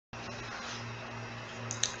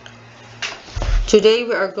Today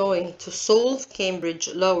we are going to solve Cambridge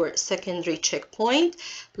Lower Secondary Checkpoint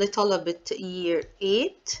لطلبة Year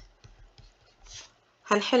 8.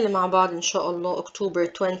 هنحل مع بعض إن شاء الله October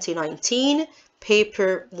 2019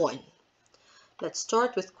 Paper 1. Let's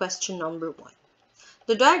start with question number 1.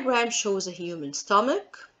 The diagram shows a human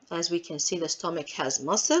stomach. As we can see, the stomach has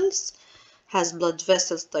muscles, has blood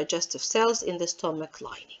vessels, digestive cells in the stomach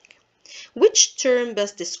lining. Which term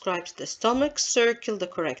best describes the stomach? Circle the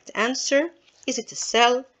correct answer. Is it a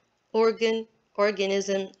cell, organ,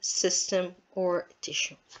 organism, system, or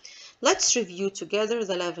tissue? Let's review together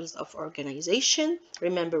the levels of organization.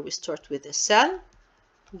 Remember, we start with a cell,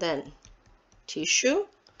 then tissue,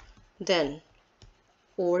 then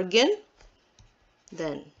organ,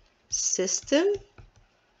 then system,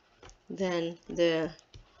 then the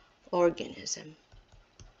organism.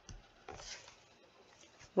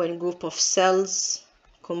 When group of cells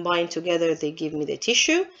combine together, they give me the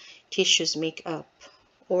tissue. Tissues make up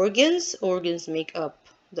organs. Organs make up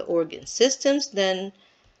the organ systems, then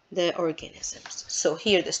the organisms. So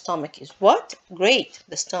here the stomach is what? Great.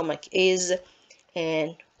 The stomach is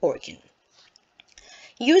an organ.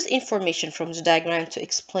 Use information from the diagram to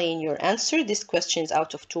explain your answer. This question is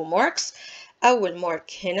out of 2 marks. أول mark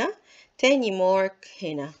هنا، تاني mark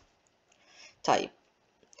هنا. طيب.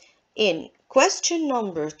 In question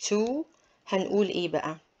number 2 هنقول إيه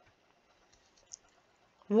بقى؟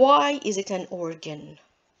 Why is it an organ?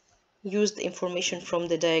 Use the information from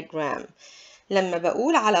the diagram. لما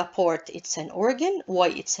بقول على part it's an organ. Why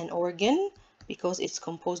it's an organ? Because it's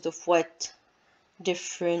composed of what?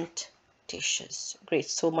 Different tissues. Great.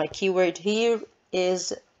 So my keyword here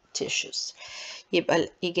is tissues. يبقى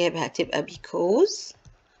الإجابة هتبقى because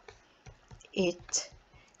it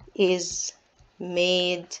is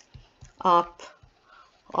made up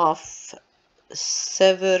of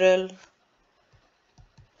several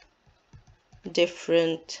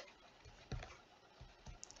different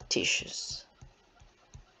tissues.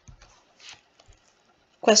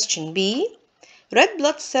 Question B. Red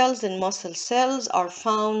blood cells and muscle cells are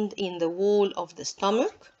found in the wall of the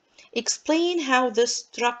stomach. Explain how the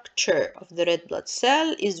structure of the red blood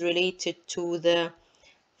cell is related to the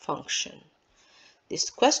function.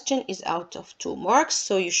 This question is out of 2 marks,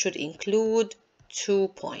 so you should include 2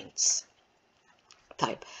 points.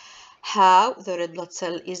 Type. How the red blood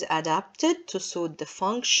cell is adapted to suit the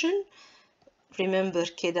function. Remember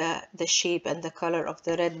كده the shape and the color of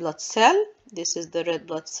the red blood cell. This is the red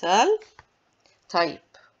blood cell.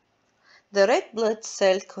 Type. The red blood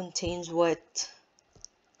cell contains what?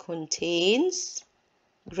 Contains.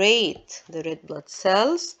 Great. The red blood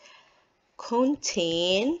cells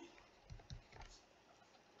contain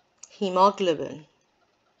hemoglobin.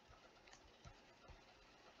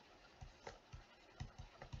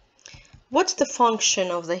 What's the function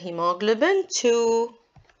of the hemoglobin? To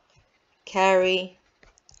carry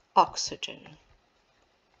oxygen.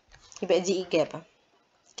 يبقى دي إجابة.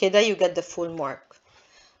 كده you get the full mark.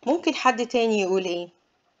 ممكن حد تاني يقول إيه؟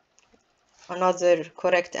 Another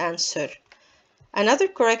correct answer. Another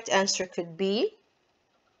correct answer could be,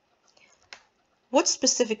 what's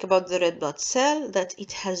specific about the red blood cell? That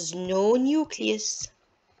it has no nucleus.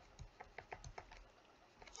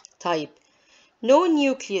 Type. No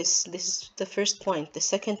nucleus. This is the first point. The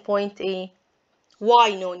second point is, why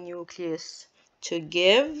no nucleus? To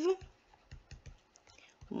give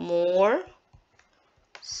more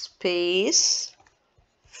space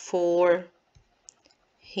for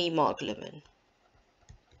hemoglobin.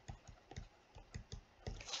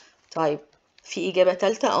 طيب في إجابة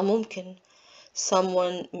ثالثة ممكن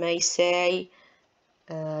someone may say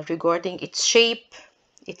regarding its shape,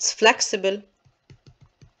 it's flexible,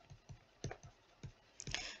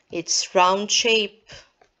 it's round shape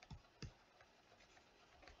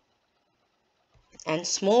and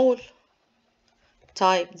small.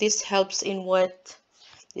 Type. This helps in what?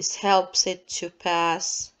 This helps it to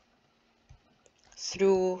pass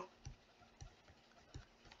through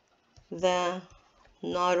the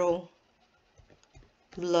narrow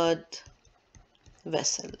blood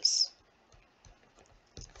vessels.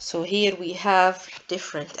 So here we have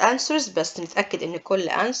different answers, بس نتأكد إن كل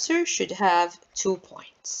answer should have 2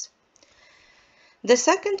 points. The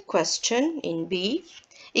second question in B.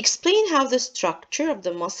 Explain how the structure of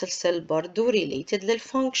the muscle cell برضو related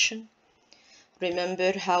للfunction.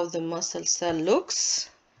 Remember how the muscle cell looks.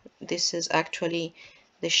 This is actually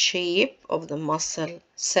the shape of the muscle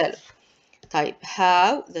cell. Type.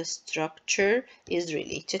 How the structure is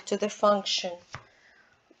related to the function.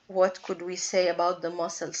 What could we say about the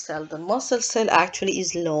muscle cell? The muscle cell actually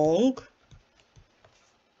is long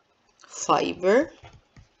fiber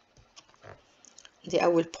دي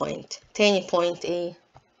أول point. تاني point إيه؟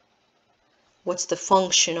 What's the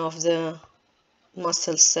function of the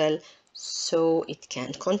muscle cell? So it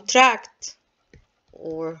can contract,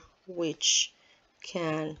 or which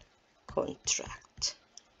can contract.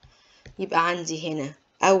 يبقى عندي هنا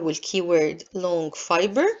أول keyword long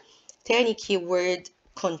fiber, تاني keyword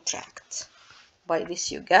contract. By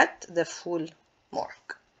this you get the full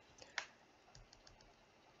mark.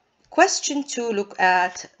 Question 2, look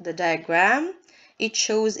at the diagram. It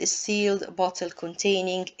shows a sealed bottle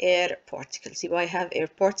containing air particles. يبقى I have air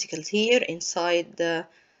particles here inside the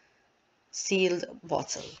sealed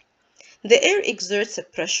bottle. The air exerts a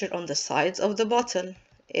pressure on the sides of the bottle.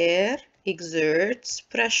 Air exerts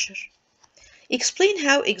pressure. Explain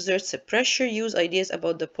how exerts a pressure. Use ideas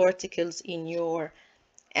about the particles in your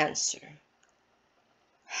answer.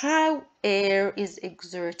 How air is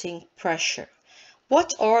exerting pressure.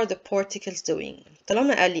 What are the particles doing?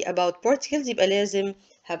 طالما قال لي about particles يبقى لازم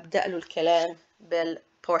هبدأ له الكلام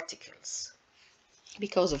بالparticles.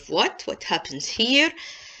 Because of what? What happens here?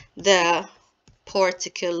 The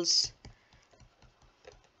particles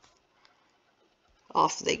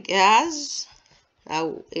of the gas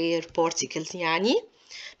أو air particles يعني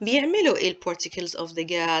بيعملوا إيه particles of the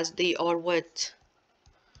gas? They are what?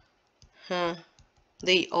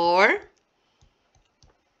 They are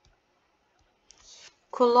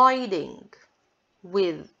colliding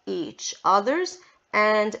with each others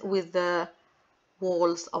and with the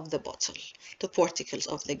walls of the bottle. The particles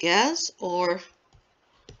of the gas are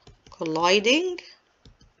colliding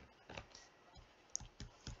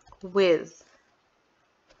with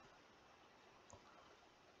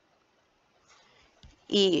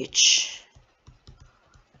each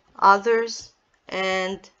others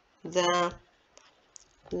and the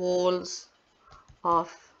walls of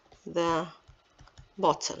the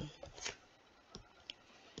bottle.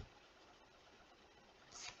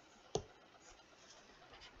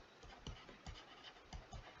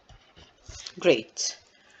 Great.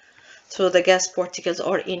 So the gas particles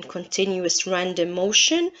are in continuous random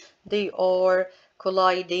motion. They are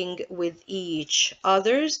colliding with each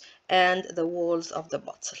others and the walls of the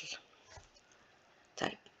bottle.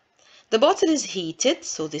 Type. The bottle is heated,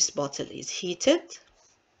 so this bottle is heated.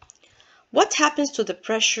 What happens to the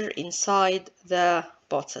pressure inside the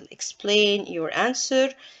bottle? Explain your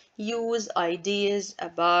answer. Use ideas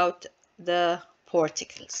about the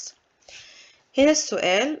particles. هنا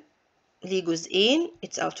السؤال ليه جزئين.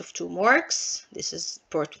 It's out of 2 marks. This is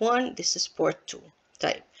part 1. This is part 2.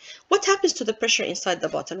 طيب. What happens to the pressure inside the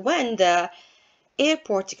bottle? When the air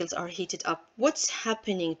particles are heated up, what's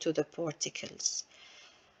happening to the particles?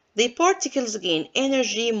 The particles gain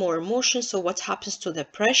energy, more motion, so what happens to the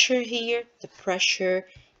pressure here? The pressure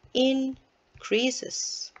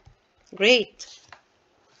increases. Great.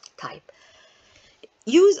 Type.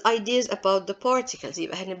 Use ideas about the particles.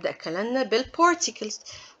 يبقى هنبدأ كلامنا بالparticles.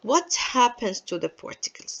 What happens to the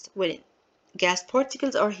particles? When gas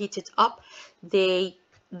particles are heated up, they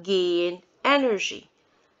gain energy.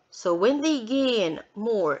 So when they gain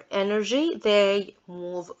more energy, they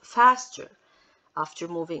move faster. After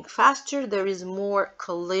moving faster, there is more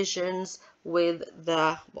collisions with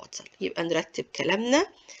the bottle. يبقى نرتب كلامنا.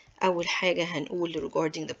 أول حاجة هنقول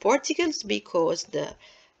regarding the particles, because the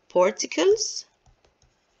particles,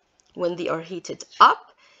 when they are heated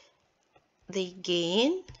up, they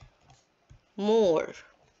gain more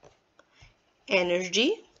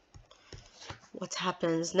energy. What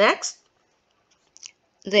happens next?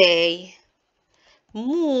 They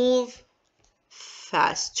move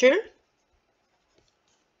faster.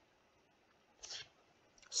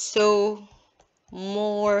 So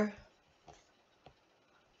more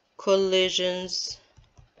collisions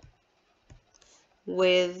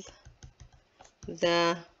with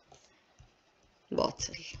the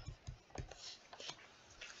bottle.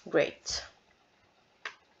 Great.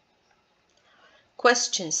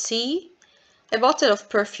 Question C. A bottle of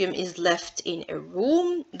perfume is left in a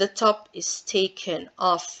room. The top is taken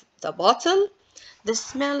off the bottle. The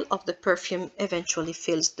smell of the perfume eventually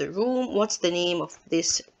fills the room. What's the name of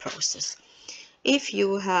this process? If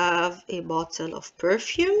you have a bottle of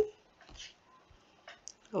perfume,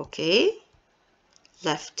 okay,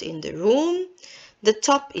 left in the room, the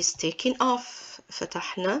top is taken off.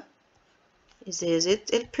 فتحنا إزازة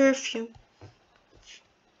البرفيوم.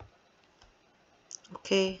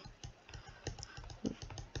 Okay.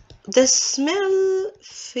 The smell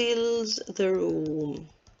fills the room.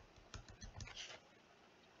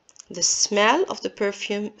 The smell of the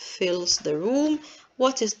perfume fills the room.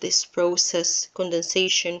 What is this process?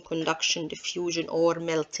 Condensation, conduction, diffusion, or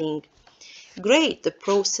melting? Great, the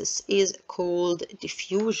process is called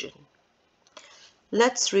diffusion.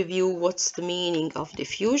 let's review what's the meaning of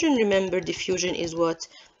diffusion. Remember, diffusion is what?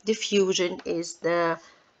 Diffusion is the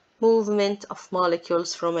movement of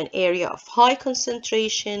molecules from an area of high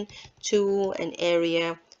concentration to an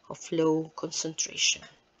area of low concentration.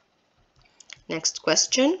 Next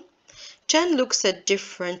question. Chen looks at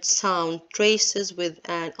different sound traces with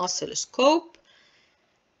an oscilloscope.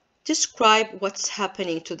 Describe what's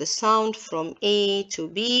happening to the sound from A to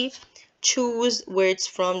B. Choose words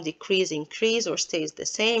from decrease, increase, or stays the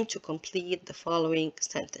same to complete the following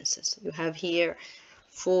sentences. You have here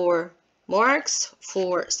 4 marks,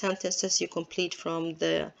 4 sentences you complete from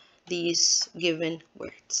these given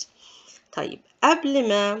words. طيب قبل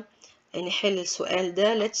ما نحل السؤال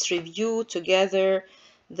ده, let's review together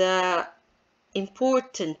the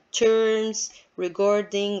important terms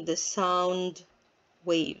regarding the sound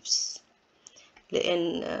waves,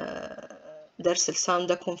 لأن درس الساوند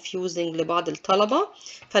ده confusing لبعض الطلبة.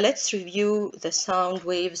 let's review the sound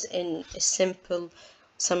waves in a simple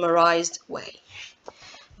summarized way.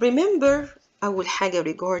 Remember أول حاجة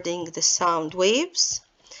regarding the sound waves.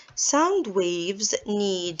 Sound waves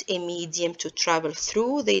need a medium to travel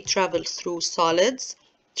through. They travel through solids,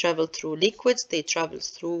 travel through liquids, they travel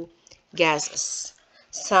through gases.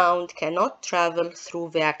 Sound cannot travel through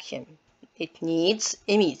vacuum. It needs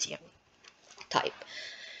a medium. Type.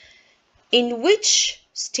 In which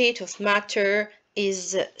state of matter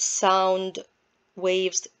is sound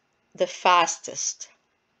waves the fastest?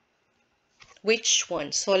 Which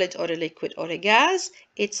one, solid or a liquid or a gas?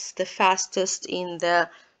 It's the fastest in the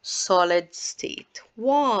solid state.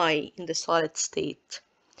 Why in the solid state?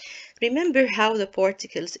 Remember how the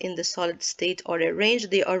particles in the solid state are arranged.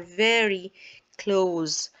 They are very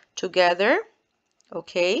close together.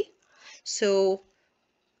 Okay, so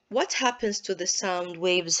what happens to the sound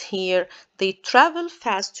waves here? They travel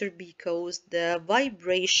faster because the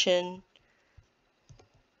vibration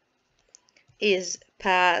is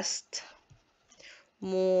passed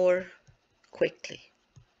more quickly,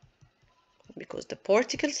 because the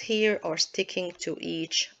particles here are sticking to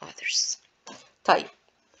each others. طيب.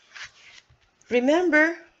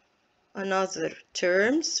 Remember another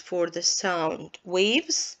terms for the sound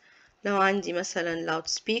waves. لو عندي مثلا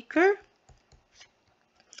loudspeaker.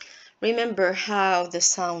 Remember how the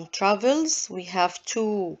sound travels. We have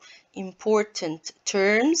 2 important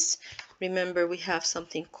terms. Remember, we have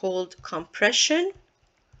something called compression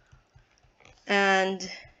and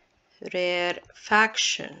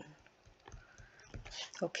rarefaction.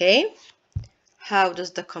 Okay, how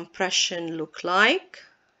does the compression look like?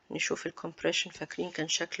 نشوف الcompression فاكرين كان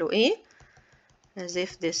شكله ايه؟ As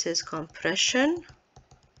if this is compression,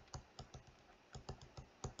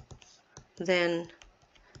 then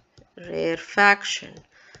rarefaction,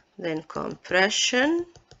 then compression,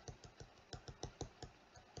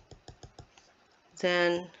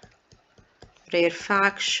 then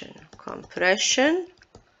rarefaction, compression,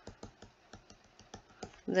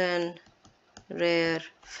 then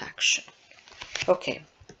rarefaction. Okay.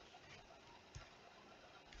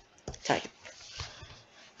 Type.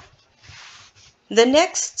 The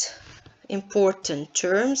next important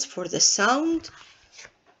terms for the sound,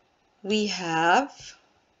 we have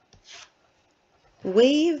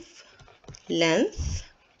wave length,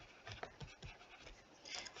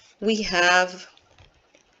 we have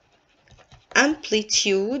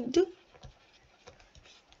amplitude,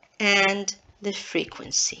 and the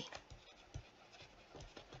frequency.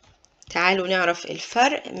 تعالوا نعرف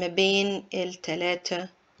الفرق ما بين الثلاثة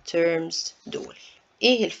terms دول.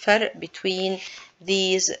 ايه الفرق between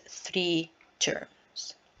these 3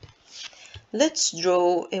 terms? Let's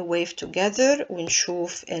draw a wave together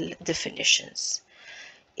ونشوف ال definitions.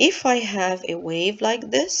 If I have a wave like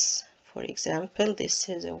this, for example, this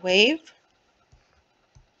is a wave.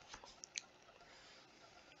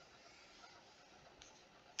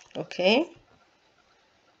 Okay.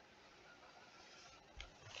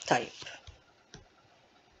 Type.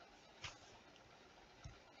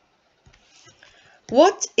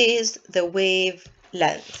 What is the wave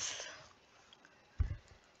length?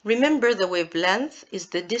 Remember, the wavelength is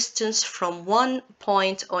the distance from one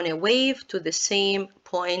point on a wave to the same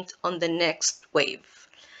point on the next wave.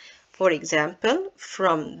 For example,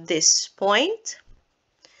 from this point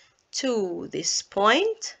to this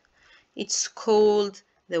point, it's called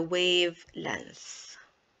the wavelength.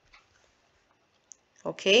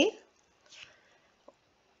 Okay?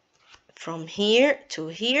 From here to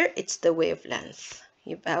here, it's the wavelength.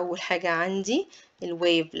 يبقى أول حاجة عندي ال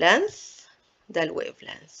wavelength ده ال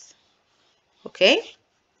wavelength. Okay?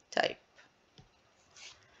 Type.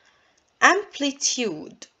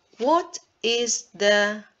 Amplitude. What is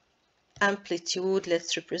the amplitude,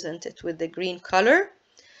 let's represent it with the green color.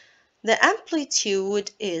 The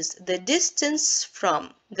amplitude is the distance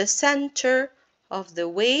from the center of the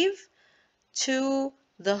wave to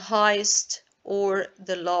the highest or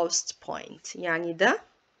the lowest point. يعني ده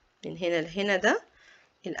من هنا لهنا ده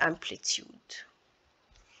الامplitude.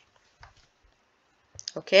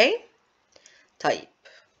 Okay? طيب.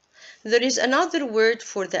 There is another word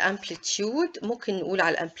for the amplitude. ممكن نقول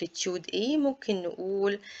على الامplitude ايه؟ ممكن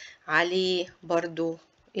نقول عليه برضو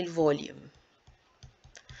الفوليوم.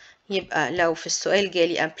 يبقى لو في السؤال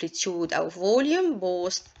جالي amplitude أو volume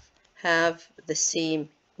both have the same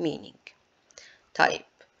meaning. طيب.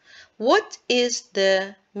 What is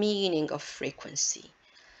the meaning of frequency?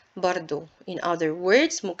 برضو in other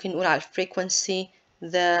words ممكن نقول على frequency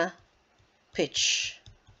the pitch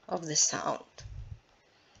of the sound.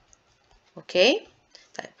 Okay?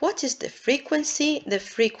 طيب, what is the frequency? The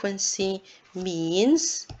frequency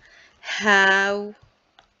means how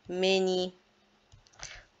many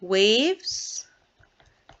waves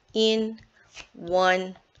in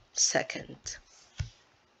 1 second.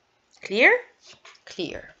 Clear?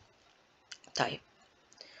 Clear. طيب.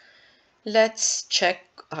 Let's check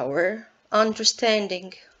our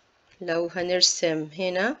understanding. لو هنرسم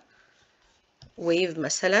هنا wave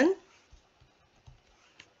مثلا.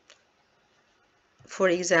 For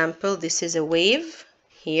example, this is a wave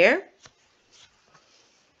here.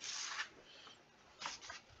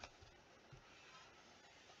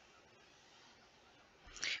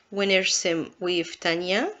 ونرسم wave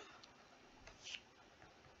تانية.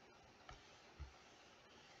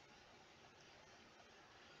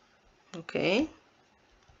 Okay.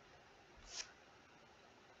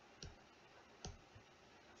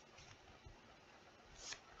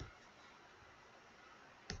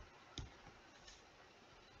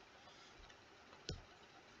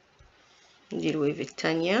 دي الويف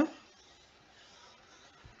التانية.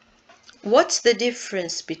 What's the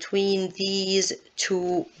difference between these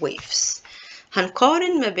two waves?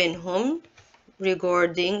 هنقارن ما بينهم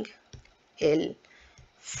regarding ال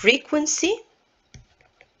frequency,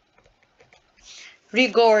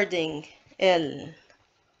 regarding ال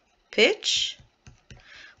pitch,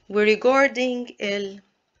 regarding ال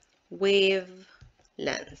wave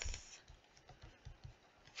length.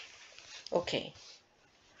 Okay.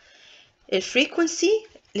 الفريكونسي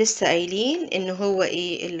لسه قايلين ان هو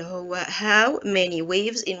ايه اللي هو how many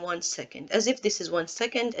waves in 1 second, as if this is 1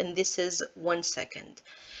 second and this is 1 second.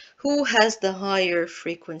 Who has the higher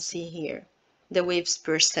frequency here? The waves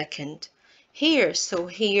per second. Here, so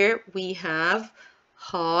here we have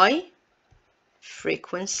high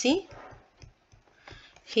frequency.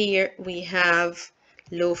 Here we have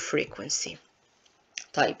low frequency.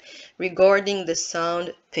 طيب, regarding the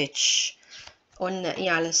sound pitch. قلنا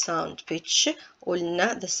ايه على sound pitch؟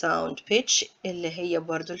 قلنا the sound pitch اللي هي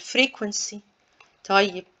برضو الفريكونسي.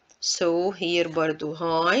 طيب so here برضو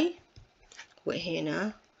high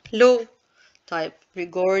وهنا low. طيب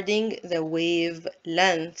regarding the wave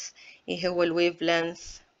length. ايه هو ال wave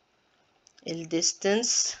length؟ ال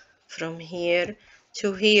distance from here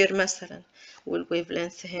to here مثلا. وال wave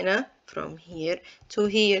length هنا from here to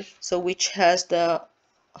here. So which has the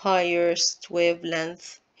highest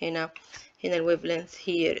wavelength هنا؟ هنا ال wavelength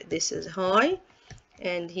here, this is high,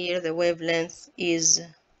 and here the wavelength is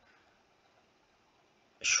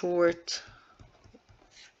short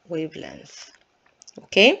wavelength.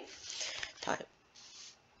 Okay. طيب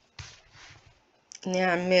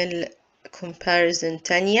نعمل comparison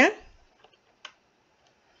تانية.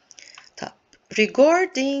 طيب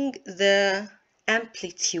regarding the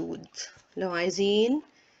amplitude. لو عايزين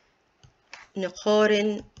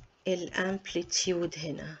نقارن ال amplitude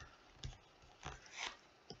هنا.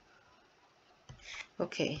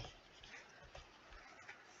 Okay.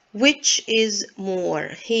 Which is more,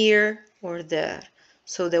 here or there?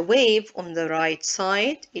 So the wave on the right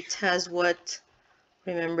side, it has what?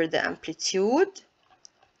 Remember the amplitude.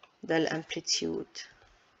 The amplitude.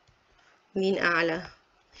 مين أعلى?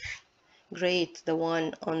 Great, the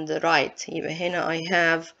one on the right. يبقى هنا I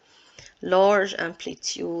have large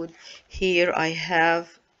amplitude. Here I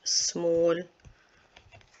have small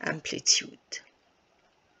amplitude.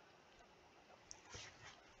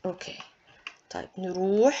 Okay. طيب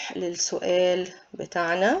نروح للسؤال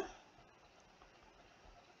بتاعنا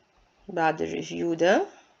بعد الريفيو ده.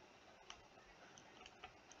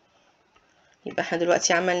 يبقى احنا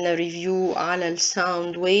دلوقتي عملنا ريفيو على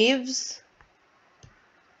الساوند ويفز.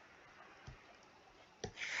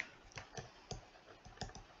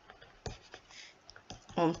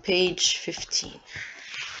 On page 15.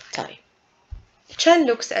 طيب. Chen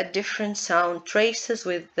looks at different sound traces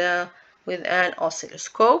with an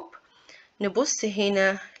oscilloscope. نبص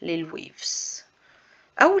هنا للويفز.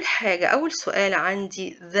 أول حاجة، أول سؤال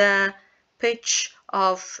عندي the pitch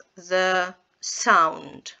of the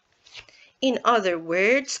sound. In other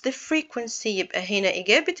words, the frequency. يبقى هنا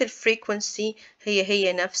إجابة الفريكونسي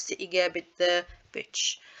هي نفس إجابة the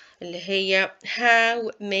pitch اللي هي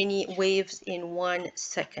how many waves in 1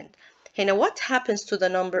 second. هنا what happens to the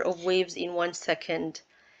number of waves in 1 second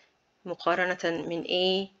مقارنة من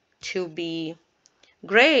A to B.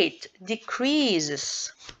 Great,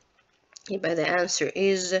 decreases. يبقى the answer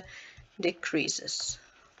is decreases.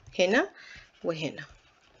 هنا وهنا.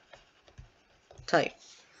 طيب.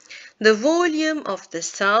 The volume of the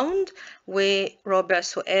sound. ورابع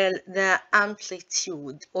سؤال the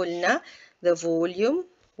amplitude. قلنا the volume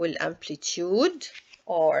والamplitude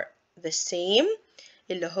are the same.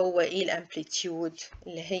 اللي هو ايه الامبليتيود؟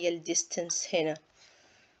 اللي هي الديستنس هنا.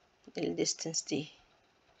 الديستنس دي.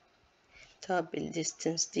 طب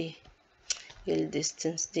الديستنس دي.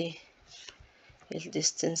 الديستنس دي.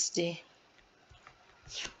 الديستنس دي.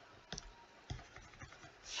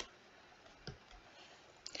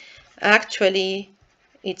 Actually,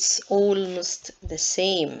 it's almost the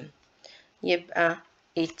same. يبقى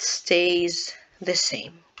it stays the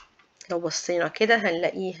same. لو بصينا كده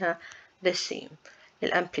هنلاقيها the same.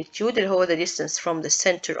 الامplitude اللي هو the distance from the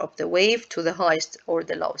center of the wave to the highest or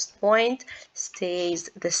the lowest point stays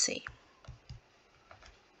the same.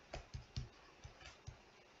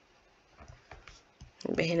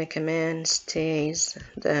 يبقى هنا كمان stays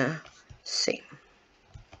the same.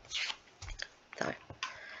 طيب.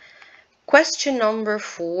 Question number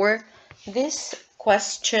 4. This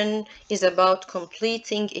question is about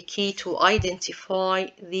completing a key to identify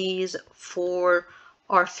these 4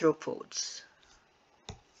 arthropods.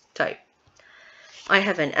 Type. I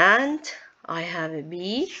have an ant, I have a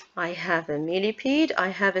bee, I have a millipede, I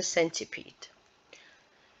have a centipede.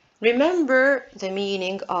 Remember the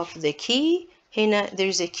meaning of the key. هنا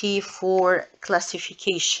there's a key for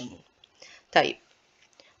classification. Type.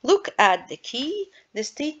 Look at the key. The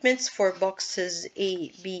statements for boxes A,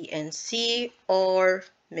 B, and C are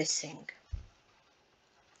missing.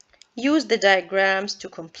 Use the diagrams to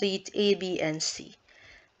complete A, B, and C.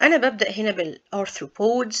 أنا ببدأ هنا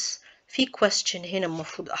بالarthropods. في question هنا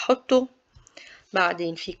المفروض أحطه.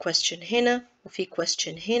 بعدين في question هنا وفي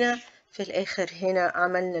question هنا. في الآخر هنا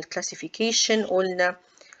عملنا الكلاسيفيكيشن. قلنا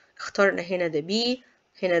اخترنا هنا the bee,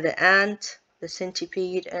 هنا the ant, the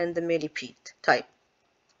centipede, and the millipede. طيب.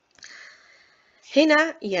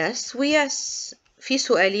 هنا yes و yes. في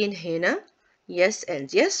سؤالين هنا yes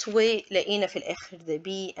and yes ولقينا في الآخر the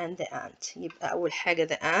bee and the ant. يبقى أول حاجة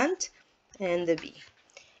the ant and the bee.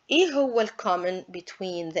 إيه هو common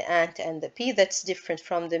between the ant and the bee that's different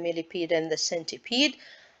from the millipede and the centipede؟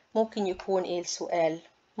 ممكن يكون إيه السؤال؟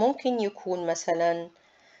 ممكن يكون مثلا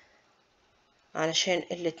علشان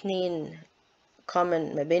الاتنين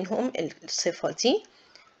common ما بينهم الصفة دي.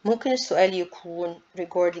 ممكن السؤال يكون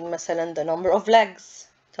regarding مثلا the number of legs.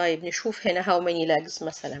 طيب نشوف هنا how many legs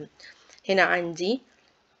مثلا. هنا عندي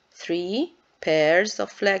 3 pairs of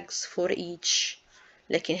legs for each.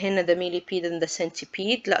 لكن هنا the millipede and the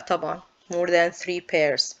centipede لا طبعا more than 3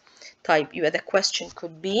 pairs. طيب يبقى the question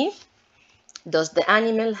could be does the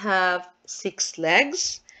animal have 6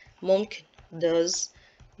 legs؟ ممكن does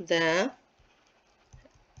the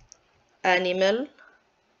animal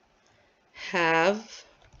have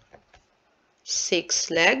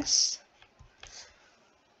 6 legs?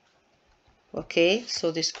 Okay,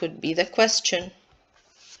 so this could be the question.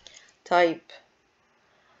 طيب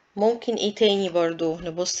ممكن ايه تاني برضو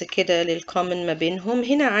نبص كده للcommon ما بينهم.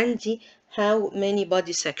 هنا عندي how many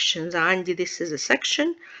body sections. عندي this is a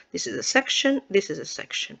section, this is a section, this is a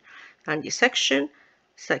section. عندي section,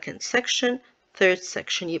 second section, third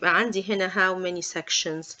section. يبقى عندي هنا how many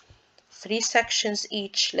sections؟ 3 sections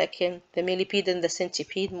each. لكن the millipede and the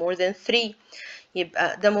centipede more than 3.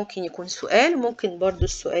 يبقى ده ممكن يكون سؤال. ممكن برضو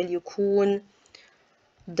السؤال يكون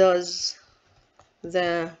does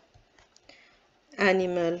the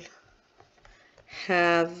animal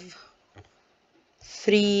have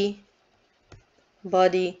 3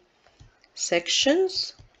 body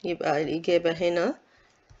sections؟ يبقى الإجابة هنا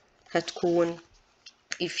هتكون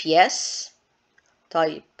if yes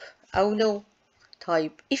طيب أو no.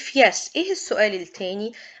 طيب if yes إيه السؤال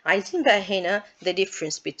التاني؟ عايزين بقى هنا the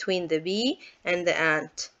difference between the bee and the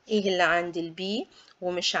ant. إيه اللي عند البي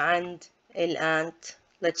ومش عند الأنت؟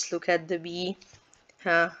 Let's look at the bee.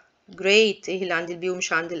 ها great. إيه اللي عند البي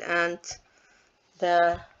ومش عند الأنت؟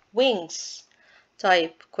 the wings.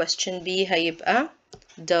 طيب question B هيبقى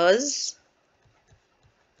does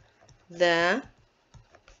the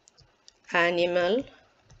animal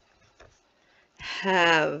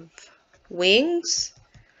have wings.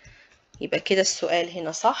 يبقى كده السؤال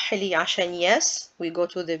هنا صح ليه؟ عشان yes we go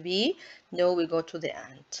to the B, no we go to the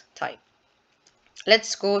and. طيب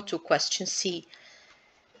let's go to question C.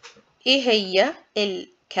 ايه هي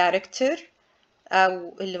الكاركتر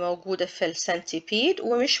أو اللي موجودة في السنتيبيد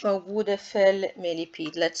ومش موجودة في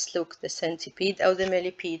الميليبيد؟ let's look the centipede أو the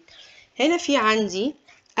millipede. هنا في عندي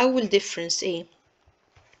أول difference ايه؟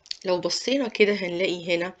 لو بصينا كده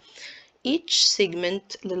هنلاقي هنا each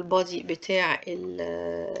segment للبادي بتاع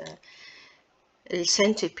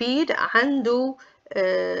السنتيبيد عنده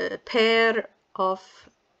pair of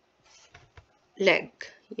leg،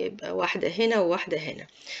 يبقى واحدة هنا وواحدة هنا.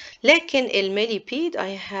 لكن الميليبيد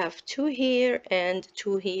I have two here and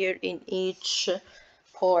two here in each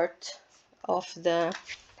part of the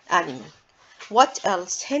animal. What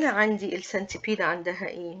else؟ هنا عندي السنتيبيد عندها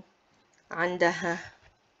ايه؟ عندها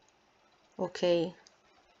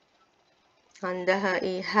عندها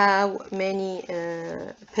ايه؟ how many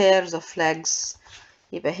pairs of legs؟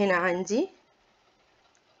 يبقى هنا عندي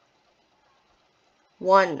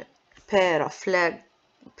one pair of leg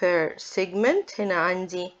per segment، هنا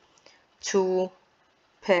عندي two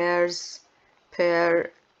pairs per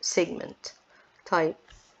segment. طيب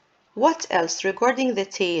what else regarding the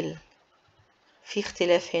tail؟ في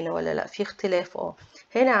اختلاف هنا ولا لا؟ في اختلاف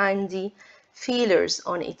هنا عندي feelers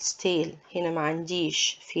on its tail، هنا ما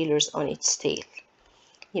عنديش feelers on its tail.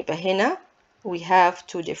 يبقى هنا we have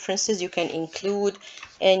two differences. You can include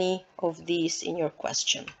any of these in your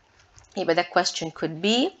question. يبقى the question could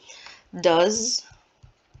be does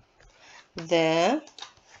the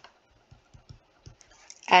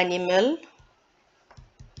animal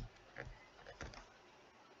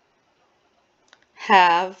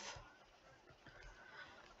have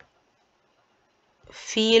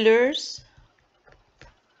feelers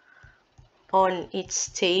on its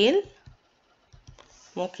tail؟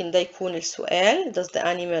 ممكن ده يكون السؤال. does the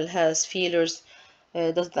animal has feelers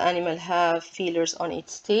does the animal have feelers on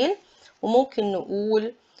its tail؟ وممكن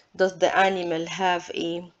نقول does the animal have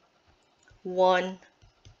a one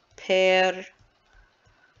pair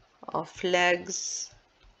of legs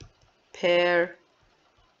per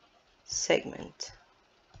segment؟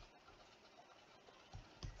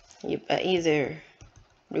 يبقى either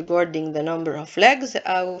regarding the number of legs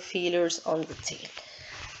أو feelers on the tail.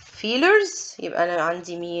 feelers يبقى أنا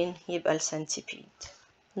عندي مين؟ يبقى السنتيبيد.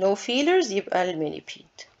 no feelers يبقى الميليبيد.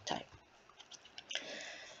 طيب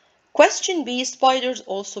question B. Spiders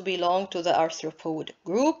also belong to the arthropod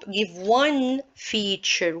group. Give one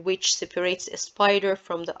feature which separates a spider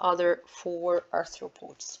from the other four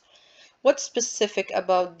arthropods. What's specific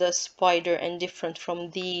about the spider and different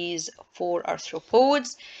from these four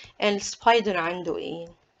arthropods؟ and spider عنده ايه؟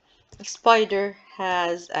 spider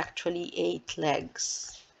has actually 8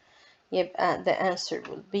 legs. يبقى the answer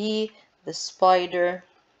will be the spider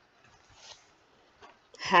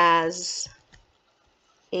has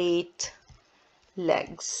 8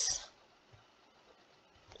 legs.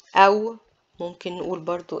 أو ممكن نقول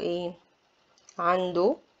برضو ايه؟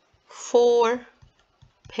 عنده 4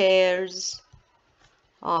 pairs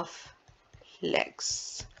of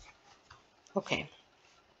legs. Okay.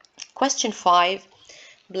 Question 5.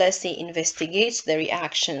 Blessy investigates the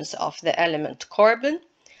reactions of the element carbon.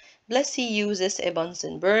 Blessy uses a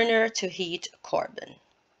Bunsen burner to heat carbon.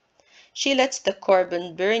 She lets the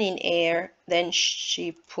carbon burn in air, then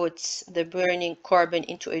she puts the burning carbon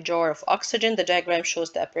into a jar of oxygen. The diagram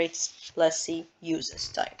shows the apparatus Blessy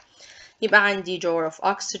uses. طيب يبقى عندي jar of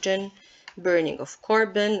oxygen, burning of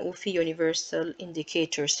carbon وفي universal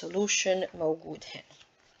indicator solution موجود هنا.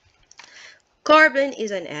 Carbon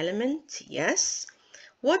is an element, yes.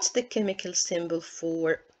 What's the chemical symbol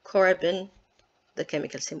for carbon? The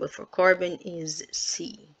chemical symbol for carbon is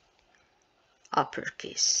C,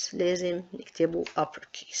 uppercase. لازم نكتبه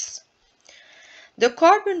uppercase. The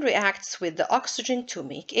carbon reacts with the oxygen to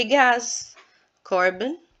make a gas.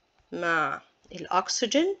 Carbon مع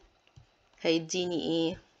الأكسجين هيديني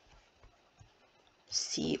إيه؟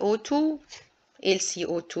 CO2. ال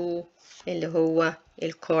CO2 اللي هو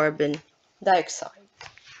الكربون dioxide.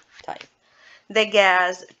 طيب the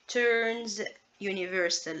gas turns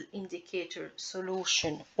universal indicator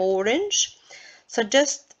solution orange.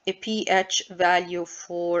 Suggest a pH value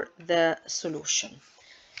for the solution.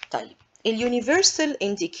 طيب universal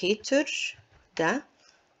indicator ده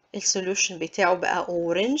solution بتاعه بقى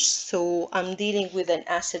orange, so I'm dealing with an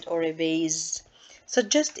acid or a base.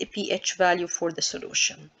 Suggest a pH value for the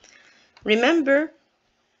solution. Remember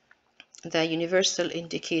the universal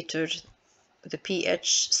indicator, the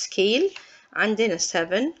pH scale عندنا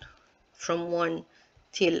 7 from 1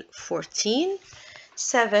 till 14.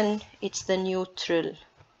 7 it's the neutral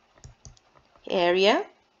area.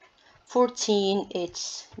 14,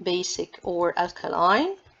 it's basic or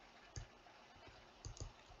alkaline.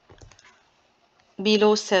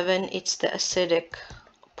 Below 7, it's the acidic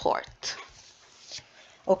part.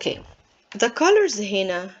 Okay, the colors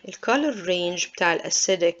هنا الcolor range بتاع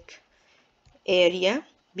الأسيدك area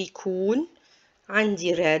بيكون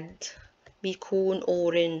عندي red، بيكون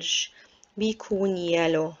orange، بيكون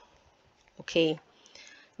yellow. Okay,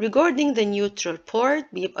 regarding the neutral part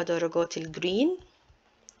بيبقى درجات الجرين.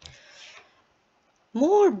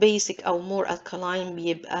 more basic أو more alkaline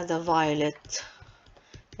بيبقى the violet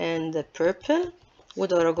and the purple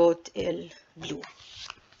ودرجات البلو.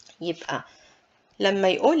 يبقى لما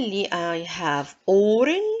يقول لي I have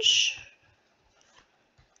orange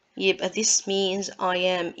يبقى this means I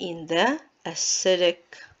am in the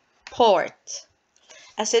acidic part.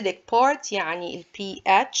 Acidic part يعني ال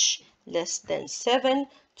pH less than 7.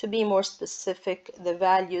 To be more specific, the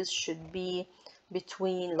values should be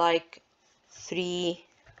between like 3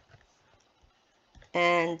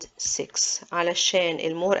 and 6 علشان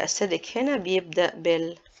المور acidic هنا بيبدأ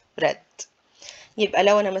بالred. يبقى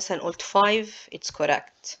لو أنا مثلا قلت 5 it's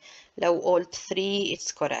correct، لو قلت 3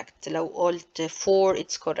 it's correct، لو قلت 4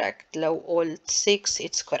 it's correct، لو قلت 6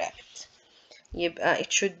 it's correct. يبقى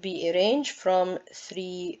it should be a range from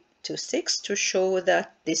 3 to 6 to show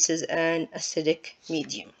that this is an acidic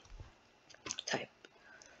medium. Type.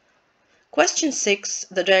 Question 6.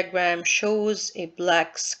 The diagram shows a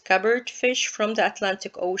black scabbard fish from the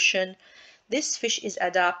Atlantic Ocean. This fish is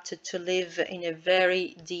adapted to live in a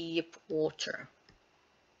very deep water.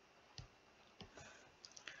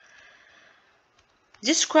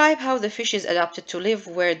 Describe how the fish is adapted to live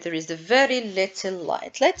where there is very little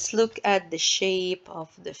light. Let's look at the shape of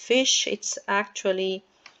the fish. It's actually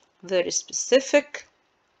very specific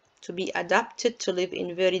to be adapted to live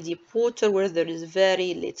in very deep water where there is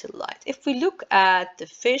very little light. If we look at the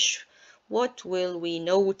fish, what will we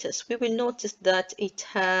notice? We will notice that it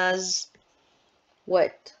has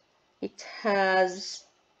what? It has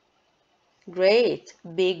great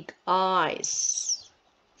big eyes.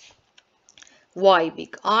 Why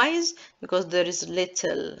big eyes? Because there is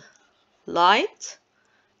little light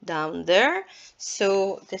down there.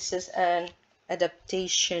 So this is an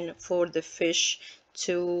adaptation for the fish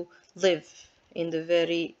to live in the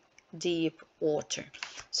very deep water.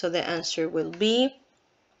 So the answer will be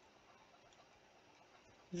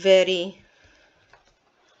very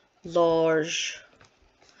large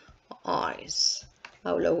eyes.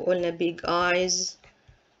 أو لو قلنا big eyes,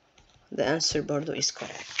 the answer برضو is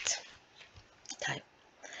correct. Type.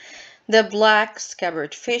 The black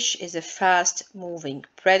scabbard fish is a fast-moving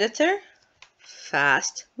predator.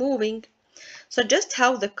 Fast-moving. Suggest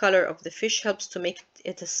how the color of the fish helps to make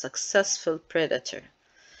it a successful predator.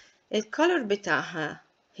 الcolor بتاعها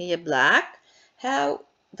هي black. How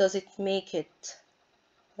does it make it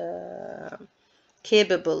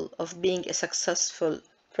capable of being a successful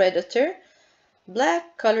predator?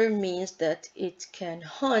 Black color means that it can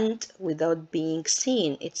hunt without being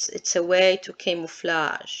seen. It's a way to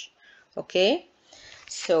camouflage. Okay,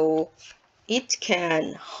 so it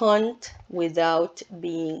can hunt without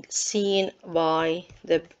being seen by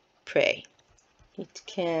the prey. It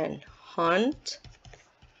can hunt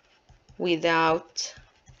without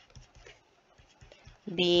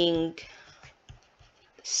being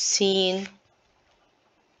seen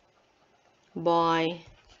by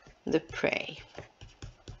the prey.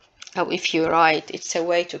 Or if you write it's a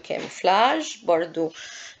way to camouflage, برضو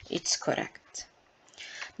it's correct.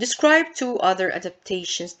 Describe 2 other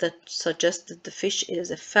adaptations that suggest that the fish is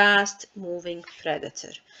a fast-moving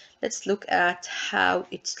predator. Let's look at how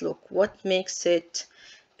it's look. What makes it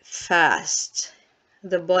fast?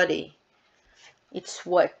 The body. It's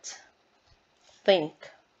what? Think.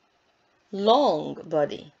 Long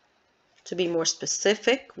body. To be more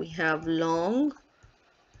specific, we have long,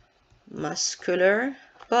 muscular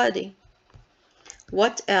body.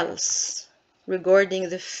 What else regarding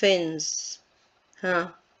the fins?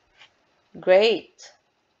 Great,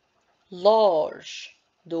 large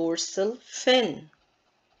dorsal fin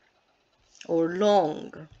or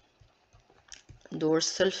long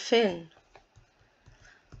dorsal fin.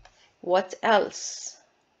 What else?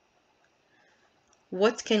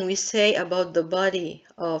 What can we say about the body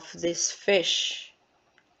of this fish?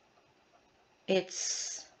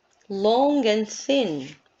 It's long and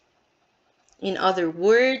thin. In other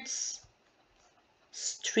words,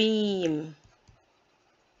 streamlined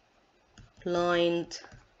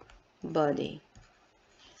body.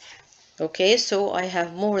 Okay, so I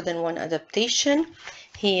have more than one adaptation.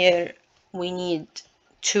 Here we need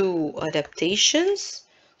 2 adaptations.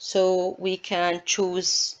 So we can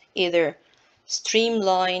choose either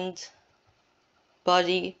streamlined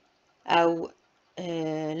body أو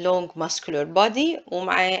long muscular body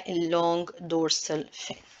ومعاه long dorsal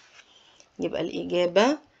fin. يبقى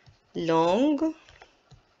الإجابة long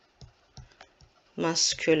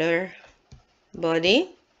muscular body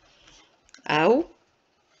أو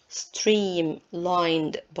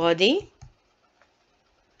streamlined body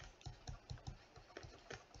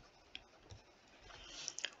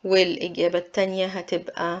والإجابة التانية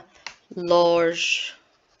هتبقى large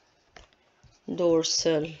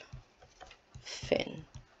dorsal fin.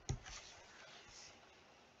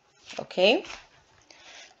 Okay.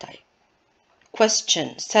 طيب.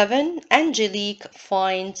 Question 7. Angelique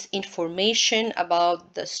finds information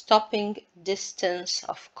about the stopping distance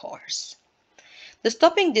of cars. The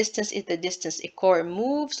stopping distance is the distance a car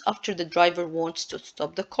moves after the driver wants to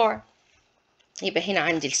stop the car. يبقى هنا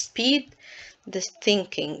عندي ال speed, the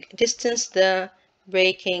thinking distance, the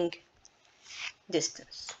braking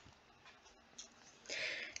distance.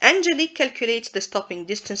 Angelique calculates the stopping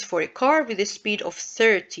distance for a car with a speed of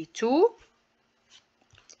 32.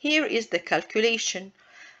 Here is the calculation.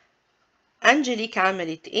 Angelique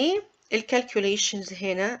عملت ايه؟ الكالكوليشنز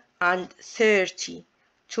هنا عند 32.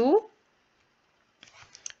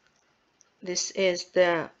 This is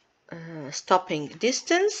the stopping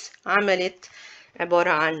distance. عملت عبارة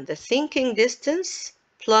عن the thinking distance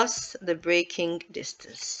plus the braking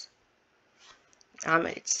distance.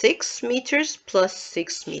 عملت 6 meters plus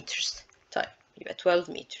 6 meters. طيب يبقى 12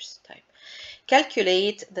 meters. طيب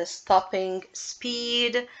calculate the stopping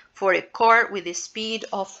speed for a car with a speed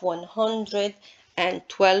of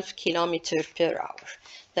 112 kilometers per hour.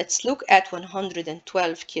 Let's look at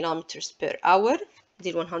 112 kilometers per hour.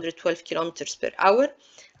 دي 112 kilometers per hour.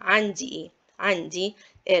 عندي ايه؟ عندي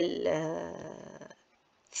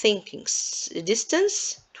thinking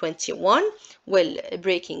distance 21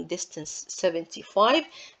 والbraking distance 75.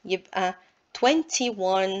 يبقى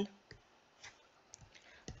 21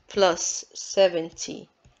 plus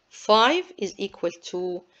 75 is equal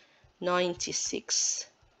to 96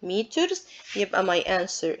 meters. يبقى my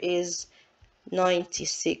answer is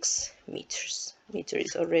 96 meters. Meter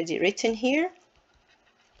is already written here.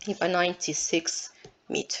 يبقى 96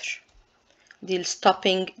 meter. دي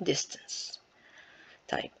stopping distance.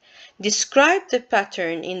 طيب. Describe the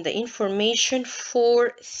pattern in the information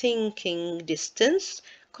for thinking distance.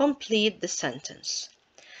 Complete the sentence.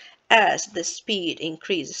 As the speed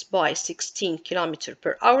increases by 16 km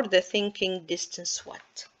per hour, the thinking distance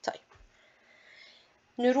what? طيب.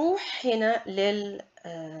 نروح هنا لل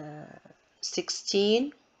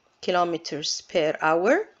 16 km per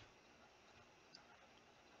hour.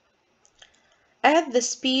 As the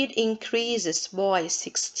speed increases by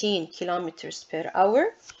 16 km per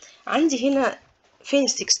hour. عندي هنا فين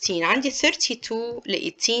 16؟ عندي 32 ل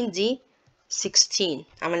 18 دي 16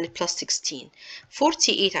 عملنا plus 16.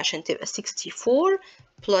 48 عشان تبقى 64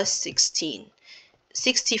 plus 16.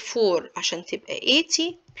 64 عشان تبقى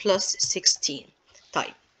 80 plus 16.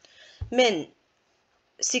 طيب من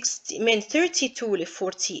 32 ل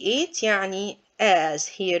 48 يعني as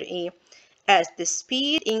here ايه؟ as the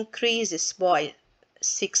speed increases by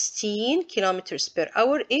 16 kilometers per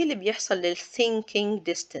hour ايه اللي بيحصل لل thinking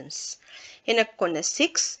distance؟ هنا كنا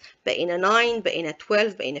 6 بقينا 9 بقينا 12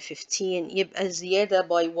 بقينا 15 يبقى زيادة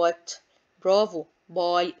by what؟ برافو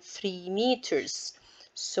by 3 meters.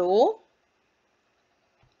 So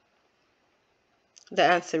the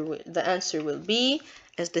answer will be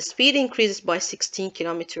as the speed increases by 16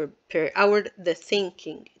 kilometers per hour, the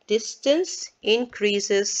thinking distance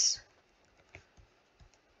increases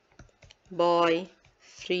by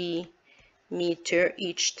 3 meters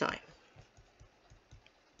each time.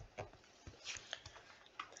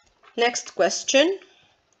 Next question.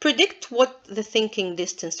 Predict what the thinking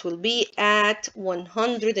distance will be at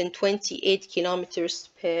 128 kilometers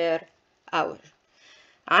per hour.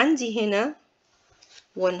 عندي هنا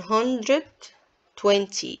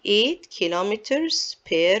 128 kilometers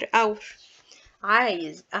per hour.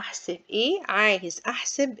 عايز أحسب إيه؟ عايز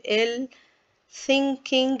أحسب ال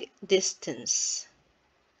thinking distance.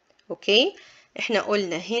 أوكي؟ إحنا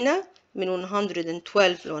قلنا هنا من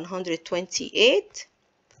 112 ل 128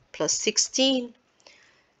 plus 16.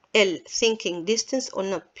 ال thinking distance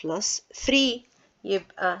قلنا plus 3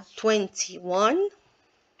 يبقى 21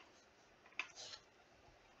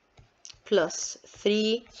 plus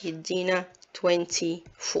 3 يدينا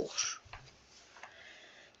 24.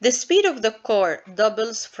 The speed of the car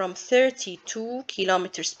doubles from 32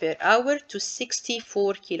 kilometers per hour to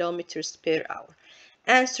 64 kilometers per hour.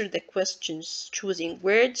 Answer the questions choosing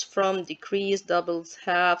words from decrease, doubles,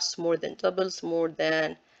 halves, more than doubles, more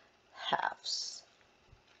than halves.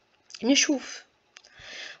 نشوف.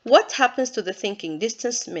 What happens to the thinking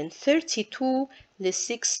distance من 32 ل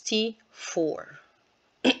 64؟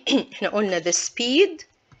 احنا قلنا the speed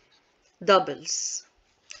doubles،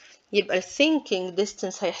 يبقى ال thinking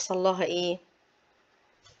distance هيحصل لها ايه؟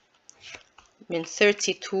 من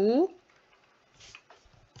 32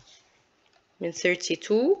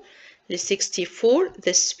 ل 64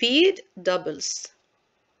 the speed doubles،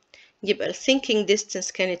 يبقى ال thinking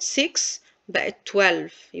distance كانت 6 بقت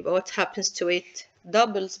 12، يبقى what happens to it؟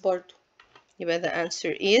 doubles برضو، يبقى the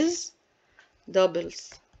answer is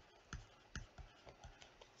doubles.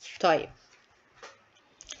 طيب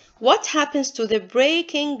what happens to the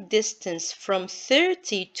braking distance from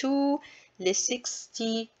 32 ل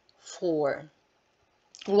 64؟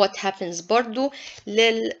 what happens برضو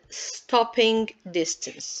لل stopping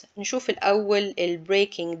distance. نشوف الأول ال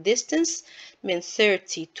braking distance من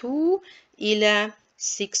 32 إلى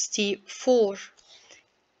 64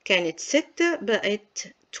 كانت 6 بقت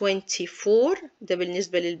 24، ده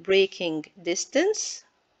بالنسبة لل braking distance.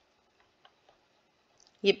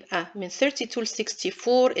 يبقى من 32 ل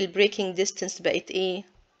 64 ال braking distance بقت ايه؟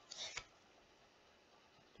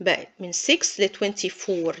 بقت من 6 ل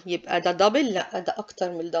 24، يبقى ده دبل؟ لا ده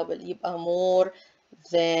أكتر من الدبل، يبقى more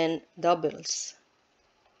than doubles،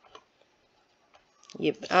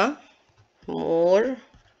 يبقى more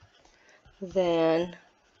than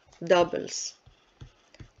doubles.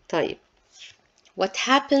 طيب what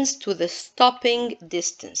happens to the stopping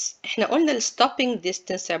distance؟ احنا قلنا ال stopping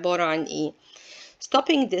distance عبارة عن ايه؟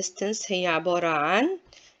 stopping distance هي عبارة عن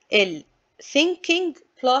ال thinking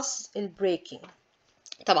plus ال braking.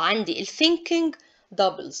 طب عندي ال thinking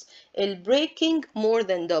doubles، ال braking more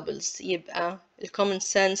than doubles، يبقى ال common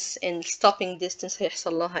sense in stopping distance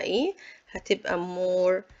هيحصل لها ايه؟ هتبقى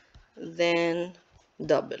more than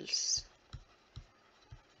doubles.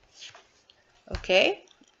 Okay,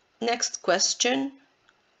 next question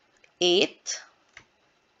 8.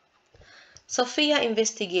 Sophia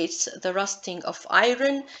investigates the rusting of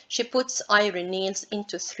iron. She puts iron nails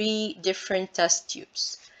into 3 different test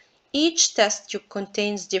tubes. Each test tube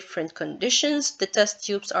contains different conditions. The test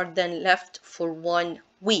tubes are then left for 1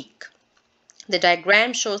 week. The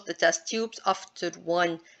diagram shows the test tubes after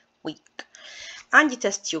 1 week. عندي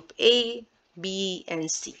test tube A, B, and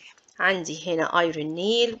C. عندي هنا iron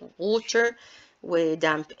nail, water, و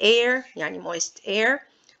damp air يعني moist air.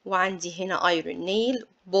 وعندي هنا iron nail,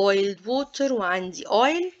 boiled water، وعندي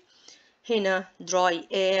oil. هنا dry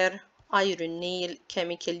air, iron nail,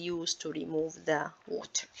 chemical used to remove the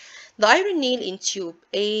water. The iron nail in tube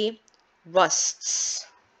A rusts.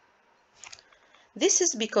 This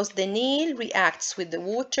is because the nail reacts with the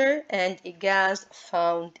water and a gas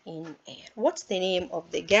found in air. What's the name of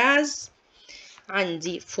the gas?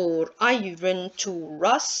 عندي for iron to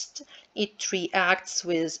rust it reacts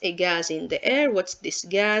with a gas in the air. What's this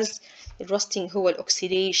gas? الرستنج هو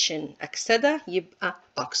الأكسيديشن أكسدة، يبقى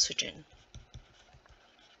oxygen.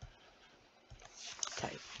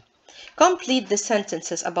 طيب. Complete the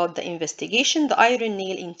sentences about the investigation. The iron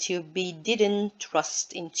nail in tube B didn't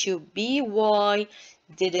rust. In tube B, why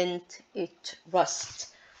didn't it rust?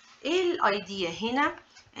 ايه الايديا هنا؟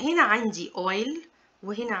 هنا عندي oil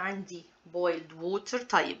وهنا عندي boiled water.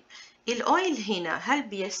 طيب الاويل هنا هل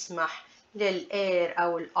بيسمح للاير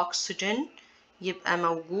او الاكسجين يبقى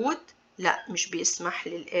موجود؟ لا مش بيسمح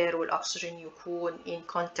للاير والاكسجين يكون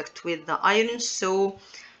in contact with the iron. So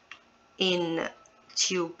in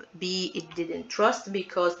tube B it didn't rust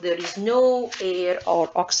because there is no air or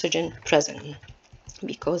oxygen present.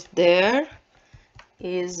 Because there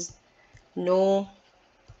is no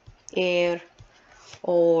air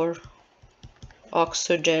or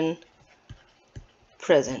oxygen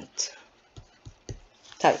present.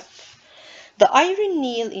 Type. The iron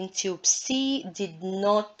nail in tube C did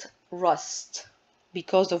not rust.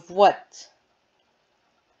 Because of what?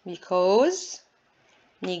 Because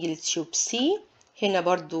نيجي لتube C هنا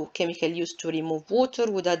برضو chemical used to remove water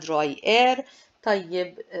وده dry air.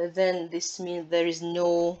 طيب then this means there is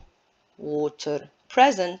no water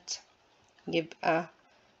present. يبقى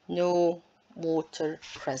no water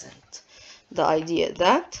present. The idea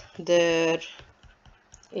that there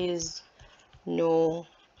is no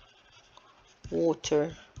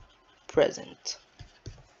water present.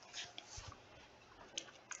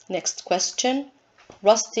 Next question.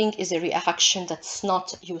 Rusting is a reaction that's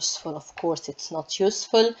not useful. Of course, it's not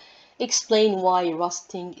useful. Explain why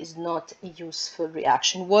rusting is not a useful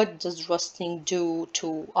reaction. What does rusting do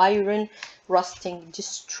to iron? Rusting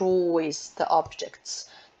destroys the objects,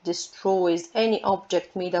 destroys any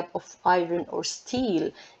object made up of iron or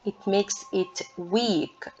steel. It makes it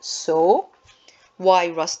weak. So, Why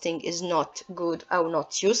rusting is not good or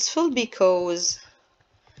not useful? Because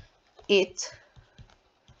it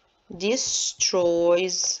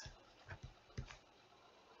destroys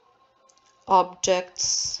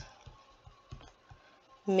objects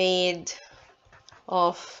made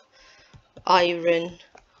of iron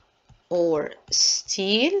or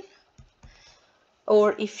steel. Or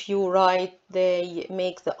if you write they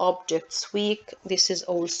make the objects weak, this is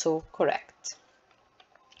also correct.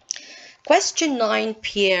 Question 9,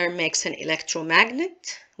 Pierre makes an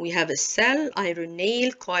electromagnet. We have a cell, iron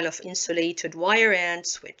nail, coil of insulated wire, and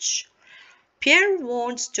switch. Pierre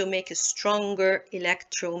wants to make a stronger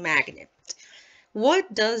electromagnet.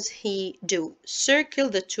 What does he do? Circle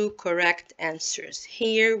the two correct answers.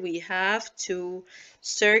 Here we have to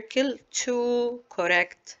circle two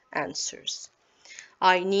correct answers.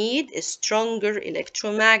 I need a stronger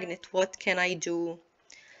electromagnet. What can I do?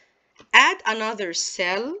 Add another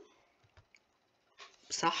cell.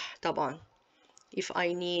 صح طبعا. If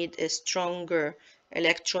I need a stronger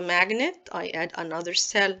electromagnet, I add another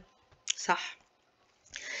cell. صح.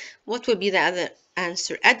 What will be the other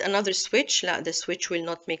answer? Add another switch. لا, the switch will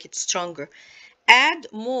not make it stronger. Add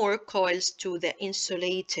more coils to the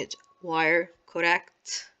insulated wire.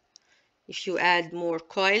 Correct. If you add more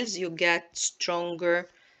coils, you get stronger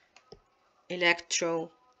electromagnet.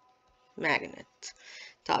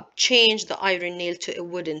 طب change the iron nail to a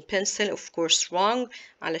wooden pencil. Of course wrong.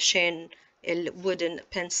 علشان wooden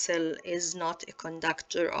pencil is not a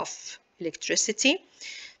conductor of electricity.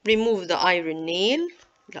 Remove the iron nail.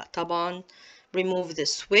 لا طبعا. Remove the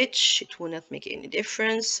switch. It will not make any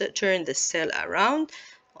difference. Turn the cell around.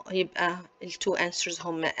 يبقى ال two answers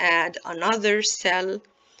هم add another cell.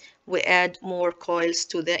 We add more coils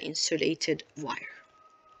to the insulated wire.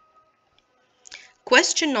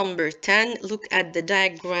 Question number 10. Look at the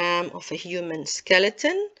diagram of a human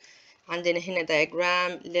skeleton. عندنا هنا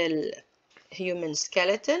diagram للhuman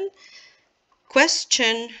skeleton.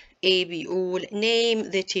 Question A بيقول name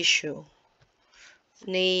the tissue.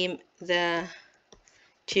 Name the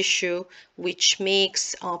tissue which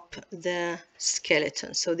makes up the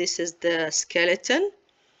skeleton. So this is the skeleton.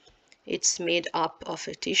 It's made up of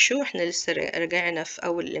a tissue. احنا لسه رجعنا في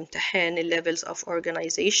أول الامتحان levels of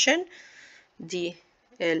organization. The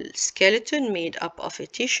skeleton made up of a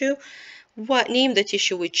tissue. What name the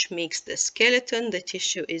tissue which makes the skeleton? The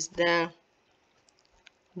tissue is the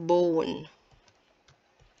bone.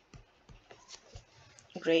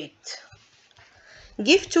 Great.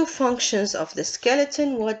 Give two functions of the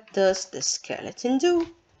skeleton. What does the skeleton do?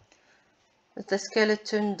 The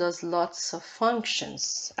skeleton does lots of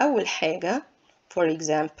functions. أول حاجة for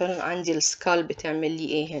example عندي السكال بتعمل لي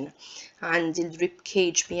إيه هنا؟ عندي الريب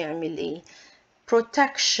كيج بيعمل إيه؟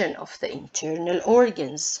 protection of the internal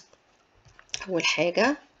organs. أول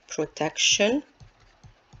حاجة protection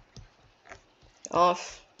of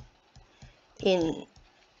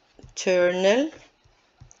internal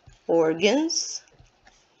organs.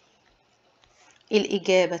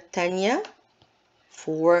 الإجابة الثانية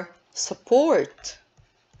for support.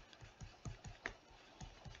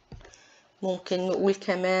 ممكن نقول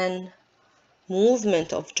كمان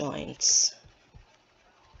movement of joints.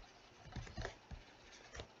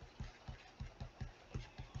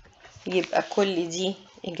 يبقى كل دي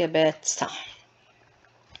إجابات صح.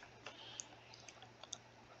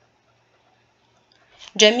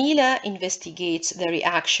 Jamila investigates the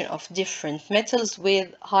reaction of different metals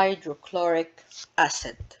with hydrochloric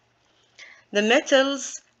acid. The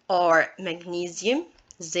metals are magnesium,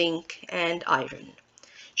 zinc, and iron.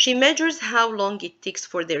 She measures how long it takes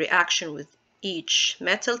for the reaction with each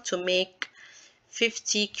metal to make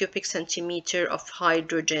 50 cubic centimeter of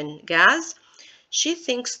hydrogen gas. She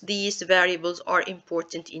thinks these variables are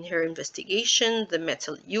important in her investigation: the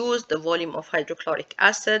metal used, the volume of hydrochloric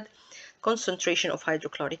acid, concentration of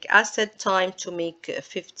hydrochloric acid, time to make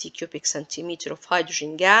 50 cubic centimeter of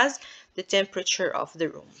hydrogen gas, the temperature of the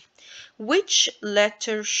room. Which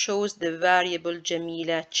letter shows the variable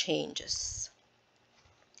Jamila changes?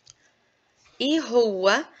 ايه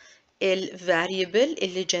هو الفاريبل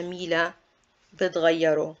اللي جميلة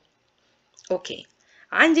بتغيره؟ اوكي،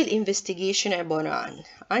 عندي الانفستيجيشن عبارة عن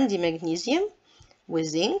عندي مغنيسيوم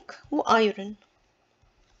وزنك وايرون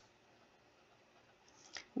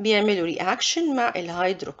بيعملوا رياكشن مع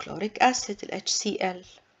الهيدروكلوريك اسيد ال HCl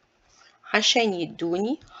عشان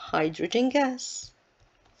يدوني هيدروجين جاز.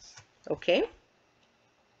 اوكي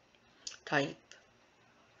طيب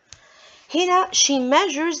هنا she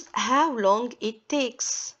measures how long it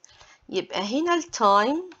takes. يبقى هنا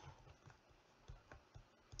التايم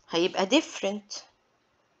هيبقى different.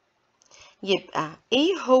 يبقى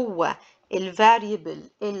ايه هو الفاريبل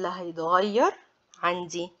اللي هيتغير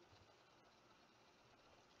عندي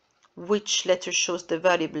which letter shows the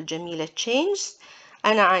variable جميلة changed.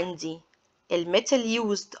 أنا عندي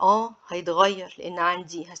الميتال used هيتغير لأن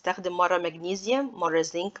عندي هستخدم مرة مغنيسيوم مرة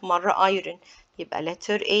زنك مرة ايرون، يبقى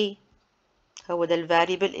letter A هو ده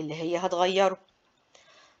الفاريبل اللي هي هتغيره.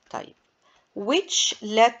 طيب which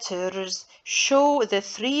letters show the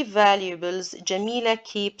three variables جميلة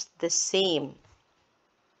keeps the same.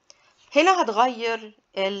 هنا هتغير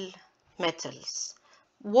metals.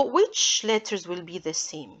 which letters will be the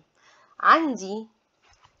same. عندي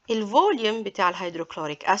الفوليوم بتاع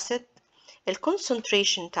الهيدروكلوريك أسيد،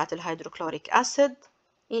 الكونسنتريشن بتاعت الهيدروكلوريك أسيد،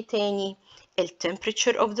 ايه تاني؟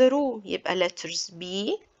 temperature of the room، يبقى letters B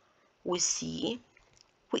و C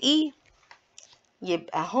و E،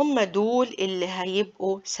 يبقى هم دول اللي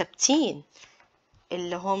هيبقوا ثابتين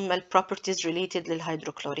اللي هم properties related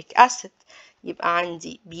للهيدروكلوريك أسيد. يبقى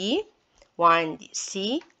عندي B وعندي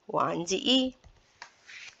C وعندي E.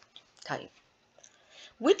 طيب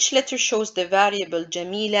which letter shows the variable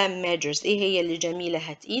جميلة measures. ايه هي اللي جميلة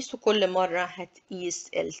هتقيس وكل مرة هتقيس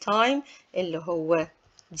التايم اللي هو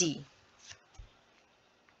D.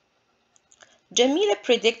 جميلة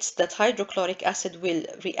predicts that hydrochloric acid will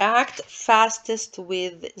react fastest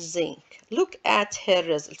with zinc. Look at her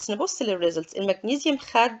results. نبص للresults. المغنيسيوم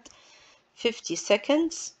خد 50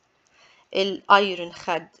 seconds، الايرون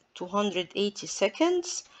خد 280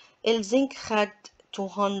 seconds، الزنك خد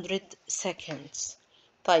 200 seconds.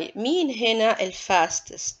 طيب مين هنا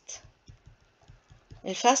الفاستست؟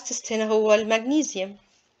 الفاستست هنا هو المغنيسيوم.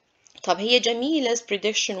 طب هي جميلة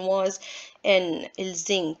prediction was ان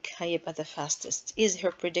الزنك هيبقى the fastest. Is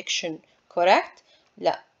her prediction correct؟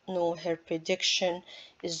 لا. No, her prediction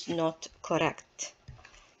is not correct.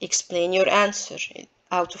 Explain your answer.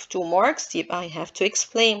 Out of 2 marks يبقى I have to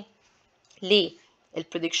explain. ليه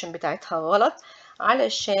الprediction بتاعتها غلط؟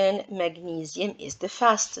 علشان magnesium is the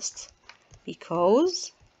fastest.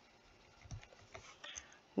 Because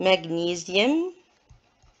magnesium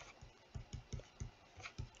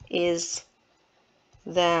is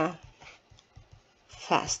the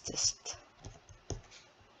fastest.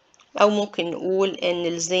 أو ممكن نقول إن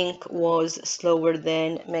الزنك was slower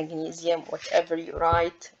than magnesium. Whatever you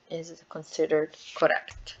write is considered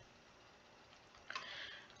correct.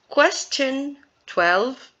 Question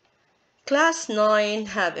 12. Class 9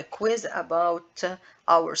 have a quiz about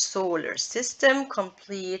our solar system.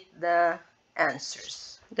 Complete the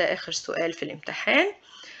answers. ده آخر سؤال في الامتحان.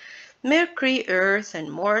 Mercury, Earth,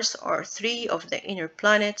 and Mars are 3 of the inner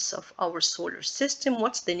planets of our solar system.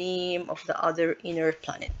 What's the name of the other inner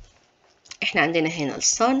planet? احنا عندنا هنا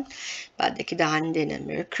الصن، بعد كده عندنا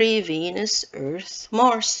Mercury, Venus, Earth,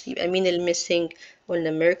 Mars. يبقى مين الميسنج؟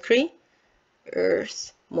 قلنا Mercury,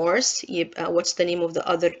 Earth, Mars. يبقى what's the name of the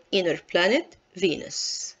other inner planet?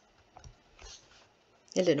 Venus.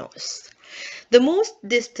 اللي ناقص. The most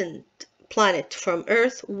distant planet from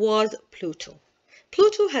Earth was Pluto.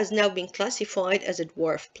 Pluto has now been classified as a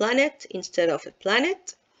dwarf planet instead of a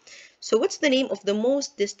planet. So what's the name of the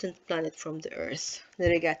most distant planet from the Earth?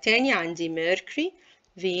 نرجع تاني. عندي Mercury,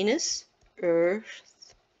 Venus,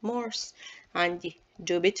 Earth, Mars. عندي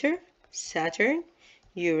Jupiter, Saturn,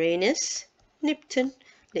 Uranus, Neptune.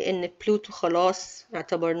 لأن بلوتو خلاص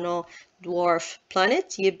اعتبرناه dwarf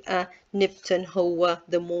planet يبقى Neptune هو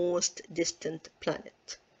the most distant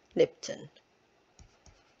planet. Neptune.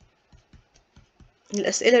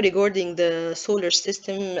 الأسئلة regarding the solar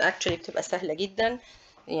system actually بتبقى سهلة جدا،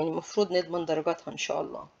 يعني المفروض نضمن درجاتها إن شاء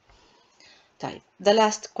الله. طيب the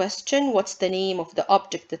last question. What's the name of the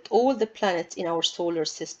object that all the planets in our solar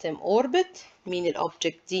system orbit? مين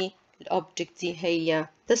الأوبجكت دي؟ الأوبجكت دي هي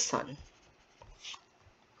the sun.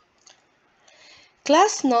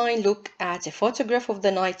 Class 9 look at a photograph of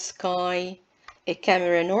the night sky. A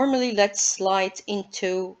camera normally lets light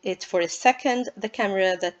into it for a second. The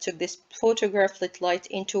camera that took this photograph let light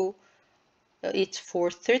into it for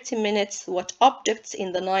 30 minutes. What objects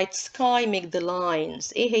in the night sky make the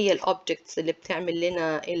lines? ايه هي الobjects اللي بتعمل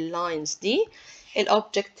لنا lines دي؟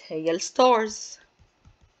 الobject هي stars.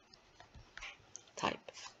 طيب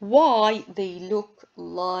why they look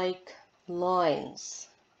like lines؟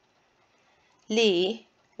 ليه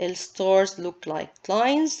stars look like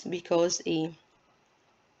lines؟ because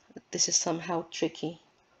this is somehow tricky.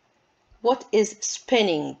 What is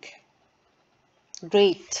spinning?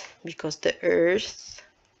 Great, because the earth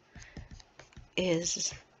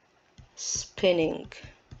is spinning.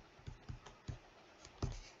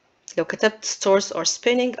 لو كتبت stars are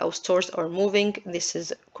spinning أو stars are moving, this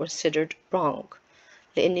is considered wrong.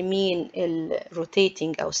 لأن مين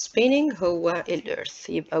rotating أو spinning هو earth.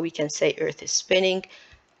 يبقى we can say earth is spinning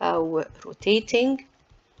أو rotating.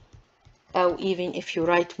 أو even if you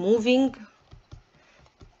write moving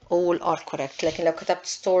all are correct. لكن لو كتبت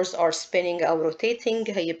stores are spinning أو rotating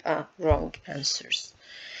هيبقى wrong answers.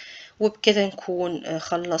 وبكده نكون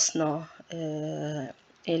خلصنا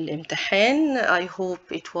الامتحان. I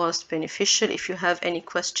hope it was beneficial. If you have any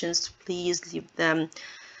questions, please leave them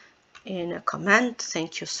in a comment.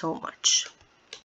 Thank you so much.